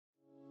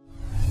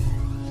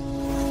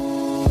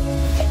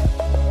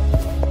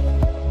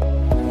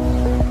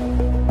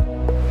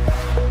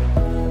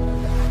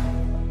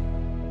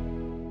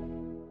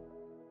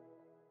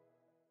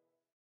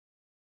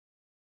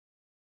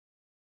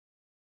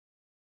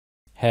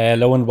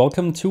Hello and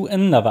welcome to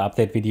another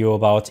update video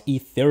about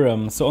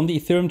Ethereum. So on the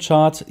Ethereum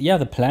chart, yeah,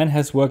 the plan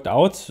has worked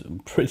out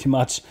pretty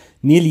much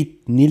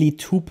nearly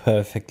too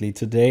perfectly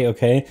today,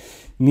 okay?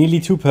 Nearly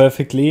too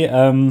perfectly.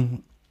 A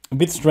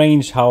bit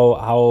strange how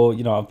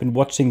I've been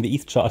watching the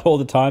ETH chart all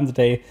the time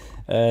today,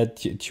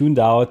 tuned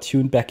out,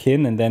 tuned back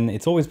in, and then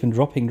it's always been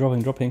dropping.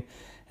 And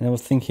I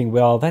was thinking,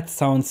 well, that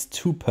sounds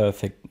too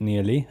perfect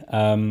nearly,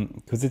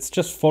 because it's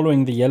just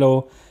following the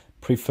yellow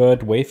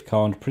preferred wave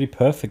count pretty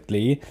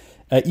perfectly.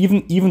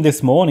 Even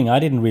this morning, I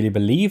didn't really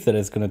believe that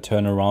it's going to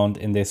turn around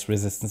in this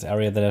resistance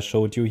area that I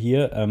showed you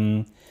here,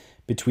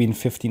 between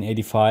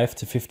 1585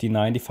 to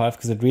 1595,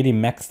 because it really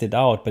maxed it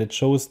out. But it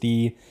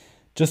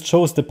just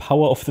shows the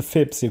power of the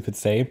fibs, you could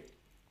say.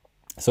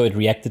 So it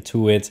reacted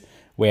to it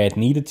where it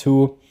needed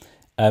to.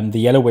 The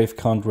yellow wave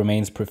count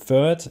remains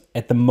preferred.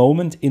 At the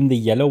moment in the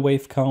yellow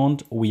wave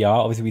count,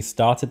 we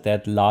started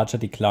that larger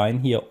decline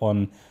here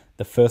on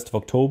the 1st of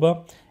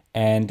October.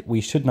 And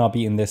we should now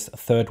be in this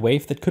third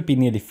wave that could be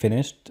nearly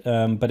finished,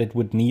 but it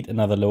would need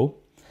another low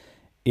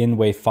in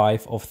wave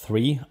 5 of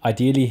 3,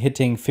 ideally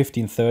hitting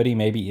 1530,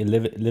 maybe a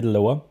little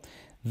lower.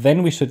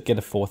 Then we should get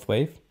a fourth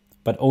wave,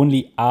 but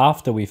only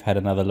after we've had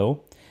another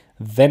low.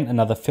 Then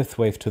another fifth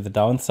wave to the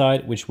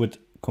downside, which would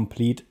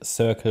complete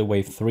circle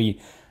wave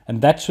 3. And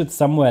that should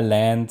somewhere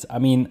land, I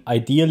mean,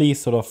 ideally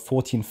sort of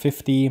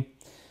 1450,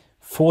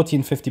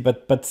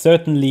 but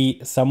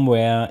certainly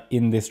somewhere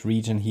in this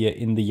region here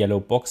in the yellow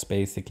box,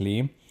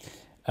 basically,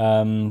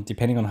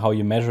 depending on how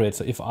you measure it.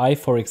 So if I,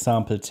 for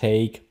example,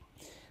 take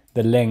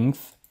the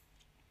length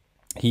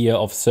here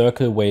of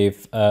circle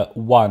wave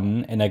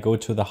 1 and I go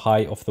to the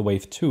high of the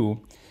wave 2,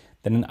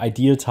 then an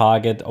ideal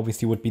target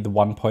obviously would be the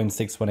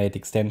 1.618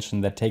 extension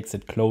that takes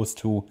it close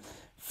to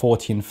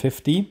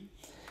 1450.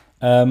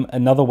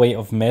 Another way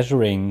of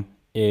measuring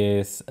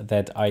is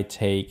that I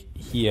take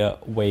here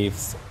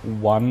waves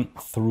 1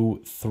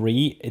 through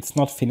 3. It's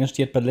not finished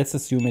yet, but let's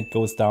assume it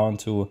goes down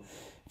to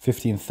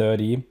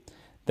 1530.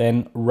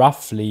 Then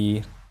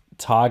roughly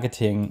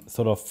targeting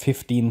sort of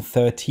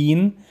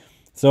 1513.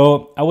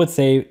 So I would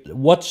say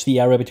watch the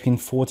area between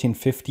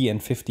 1450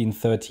 and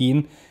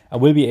 1513. I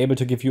will be able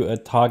to give you a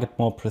target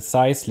more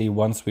precisely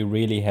once we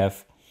really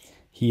have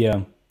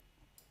here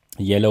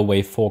yellow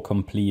wave 4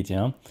 complete,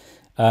 yeah.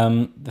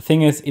 The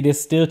thing is, it is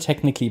still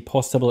technically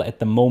possible at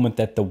the moment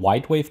that the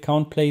white wave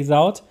count plays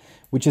out,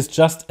 which is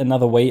just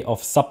another way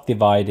of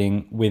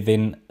subdividing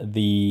within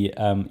the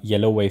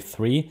yellow wave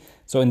 3.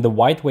 So in the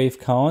white wave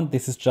count,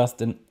 this is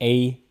just an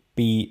A,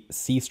 B,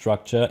 C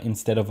structure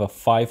instead of a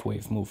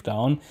 5-wave move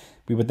down.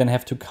 We would then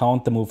have to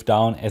count the move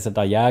down as a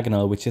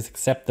diagonal, which is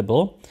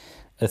acceptable.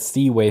 A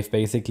C wave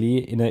basically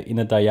in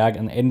a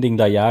diagonal, an ending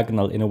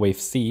diagonal in a wave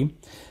C.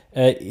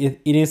 It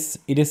is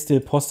still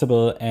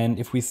possible, and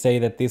if we say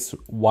that this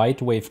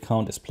white wave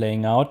count is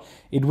playing out,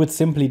 it would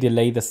simply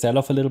delay the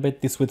sell-off a little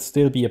bit. This would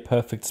still be a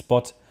perfect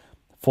spot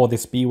for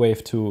this B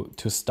wave to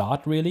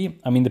start, really.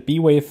 I mean, the B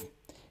wave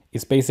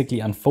is basically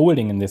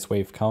unfolding in this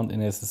wave count in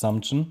this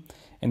assumption,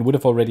 and would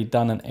have already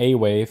done an A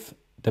wave,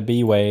 the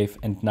B wave,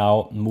 and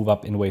now move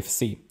up in wave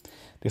C.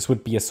 This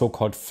would be a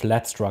so-called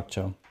flat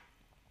structure.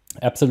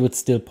 Absolute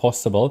still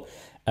possible.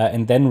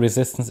 And then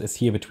resistance is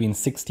here between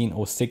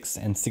 1606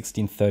 and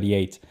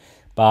 1638.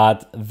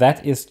 But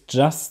that is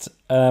just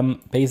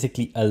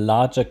basically a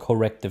larger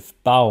corrective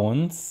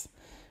bounce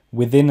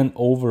within an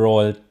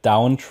overall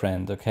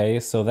downtrend, okay?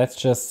 So that's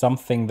just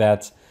something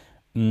that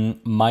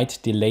might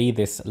delay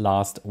this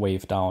last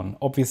wave down.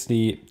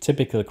 Obviously,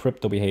 typical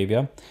crypto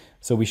behavior.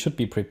 So we should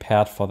be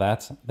prepared for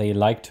that. They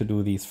like to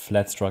do these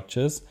flat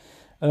structures.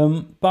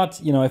 But,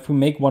 you know, if we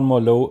make one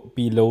more low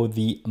below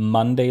the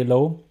Monday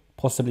low,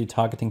 possibly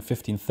targeting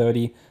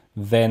 1530,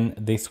 then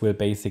this will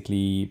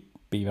basically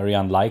be very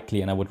unlikely,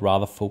 and I would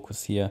rather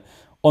focus here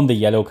on the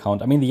yellow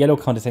count. I mean, the yellow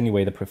count is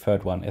anyway the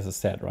preferred one, as I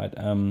said, right?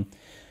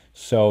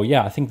 So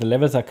yeah, I think the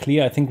levels are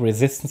clear. I think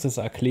resistances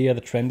are clear.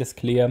 The trend is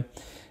clear.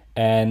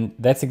 And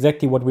that's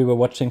exactly what we were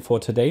watching for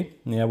today.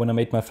 Yeah, when I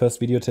made my first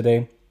video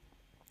today,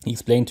 I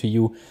explained to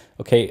you,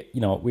 okay,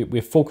 you know,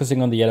 we're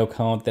focusing on the yellow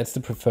count. That's the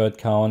preferred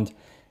count.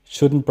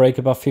 Shouldn't break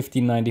above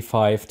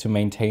 1595 to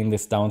maintain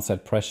this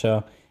downside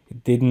pressure.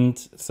 It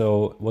didn't,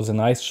 so it was a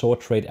nice short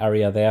trade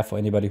area there for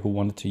anybody who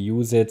wanted to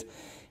use it,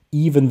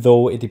 even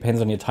though it depends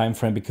on your time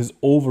frame, because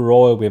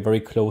overall we're very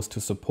close to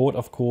support,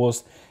 of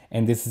course,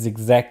 and this is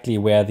exactly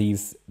where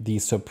these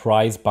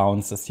surprise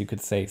bounces, you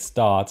could say,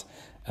 start.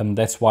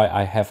 That's why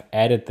I have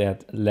added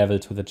that level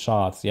to the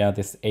charts. Yeah,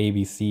 this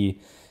ABC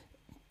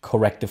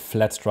corrective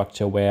flat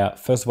structure where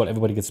first of all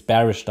everybody gets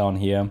bearish down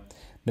here,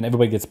 then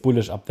everybody gets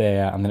bullish up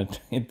there, and then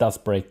it does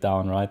break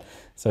down, right?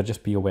 So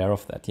just be aware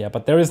of that, yeah.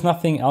 But there is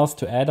nothing else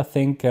to add, I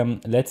think.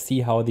 Let's see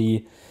how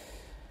the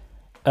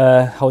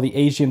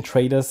Asian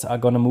traders are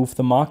gonna move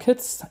the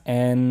markets,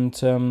 and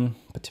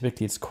but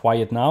typically it's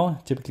quiet now.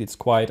 Typically it's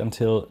quiet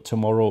until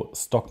tomorrow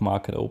stock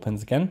market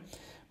opens again,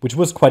 which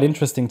was quite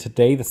interesting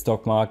today. The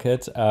stock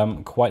market,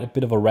 quite a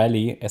bit of a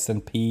rally.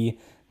 S&P,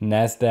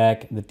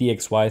 Nasdaq, the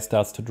DXY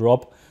starts to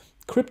drop.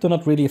 Crypto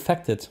not really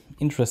affected.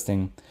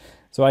 Interesting.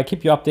 So I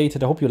keep you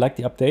updated. I hope you like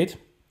the update.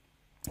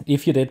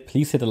 If you did,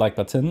 please hit the like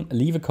button,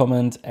 leave a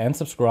comment and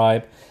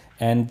subscribe.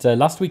 And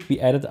last week we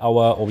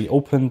we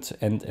opened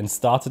and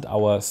started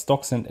our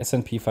stocks and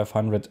S&P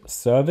 500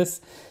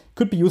 service.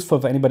 Could be useful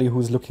for anybody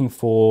who's looking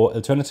for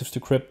alternatives to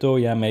crypto.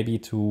 Yeah, maybe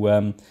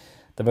to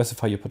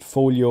diversify your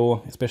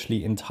portfolio,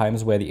 especially in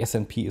times where the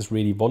S&P is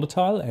really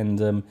volatile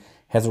and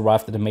has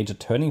arrived at a major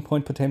turning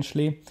point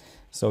potentially.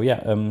 So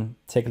yeah,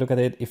 take a look at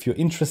it. If you're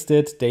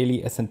interested,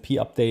 daily S&P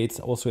updates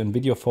also in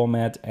video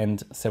format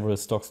and several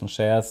stocks and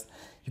shares.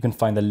 You can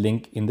find the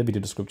link in the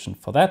video description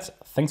for that.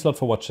 Thanks a lot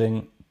for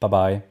watching.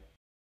 Bye-bye.